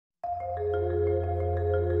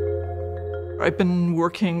I've been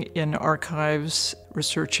working in archives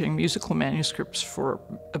researching musical manuscripts for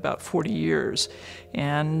about 40 years,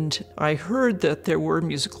 and I heard that there were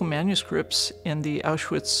musical manuscripts in the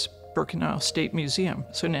Auschwitz-Birkenau State Museum.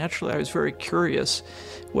 So naturally I was very curious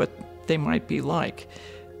what they might be like.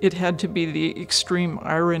 It had to be the extreme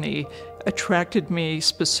irony attracted me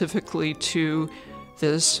specifically to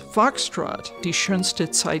this foxtrot, die schönste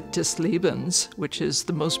Zeit des Lebens, which is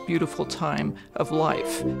the most beautiful time of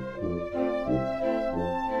life.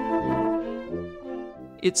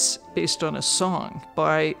 It's based on a song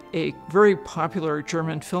by a very popular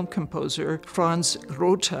German film composer, Franz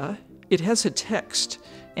Rothe. It has a text,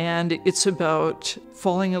 and it's about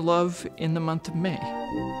falling in love in the month of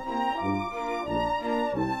May.